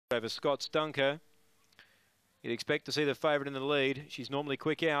over Scott's Dunker. You'd expect to see the favourite in the lead. She's normally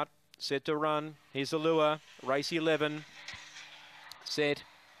quick out. Set to run. Here's the lure. Race 11. Set.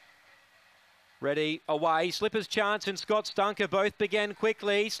 Ready, away, Slipper's Chance and Scott's Dunker both began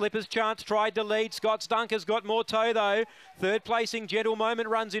quickly. Slipper's Chance tried to lead. Scott's Dunker's got more toe though. Third placing Gentle Moment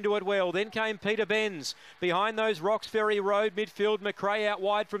runs into it well. Then came Peter Benz. Behind those Rocks Ferry Road, midfield McRae out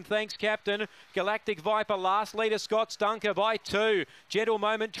wide from Thanks Captain. Galactic Viper last leader Scott's Dunker by 2. Gentle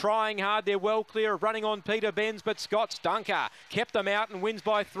Moment trying hard. They're well clear of running on Peter Benz, but Scott's Dunker kept them out and wins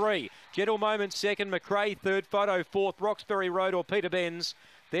by 3. Gentle Moment second, McRae third, Photo fourth, Rocks Ferry Road or Peter Benz.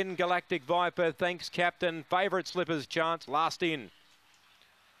 Then Galactic Viper, Thanks Captain, favourite Slipper's Chance, last in.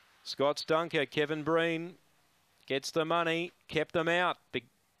 Scott's Dunker, Kevin Breen, gets the money, kept them out.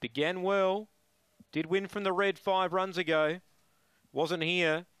 Began well, did win from the red 5 runs ago. Wasn't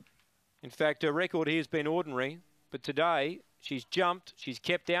here. In fact, her record here has been ordinary. But today, she's jumped, she's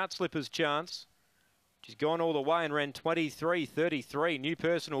kept out Slipper's Chance. She's gone all the way and ran 23.33, new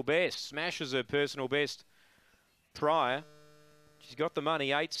personal best. Smashes her personal best prior. She's got the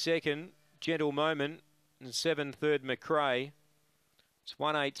money, 8 second, Gentle Moment, and 7 third McRae. It's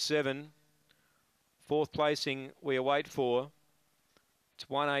 187. Fourth placing we await for. It's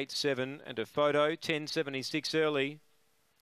 187 and a photo, 10.76 early.